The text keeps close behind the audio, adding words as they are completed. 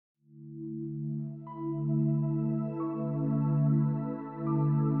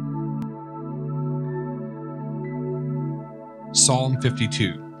Psalm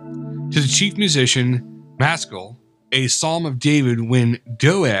 52. To the chief musician Maskil, a psalm of David when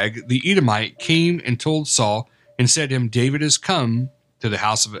Doeg the Edomite came and told Saul and said to him, David has come to the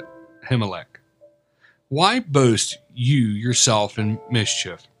house of Ahimelech. Why boast you yourself in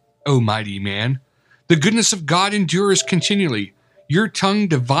mischief, O mighty man? The goodness of God endures continually. Your tongue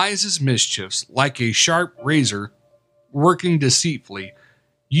devises mischiefs like a sharp razor working deceitfully.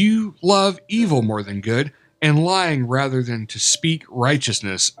 You love evil more than good, and lying rather than to speak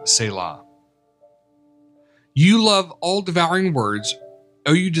righteousness, Selah. You love all devouring words,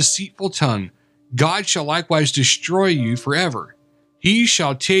 O you deceitful tongue. God shall likewise destroy you forever. He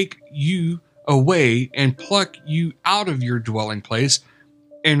shall take you away and pluck you out of your dwelling place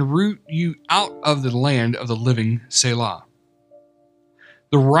and root you out of the land of the living, Selah.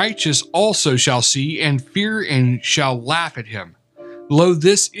 The righteous also shall see and fear and shall laugh at him. Lo,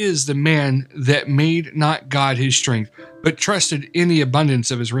 this is the man that made not God his strength, but trusted in the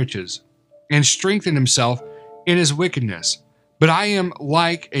abundance of his riches, and strengthened himself in his wickedness. But I am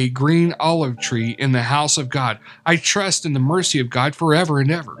like a green olive tree in the house of God. I trust in the mercy of God forever and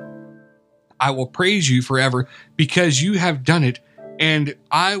ever. I will praise you forever because you have done it, and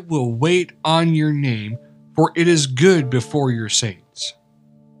I will wait on your name, for it is good before your sake.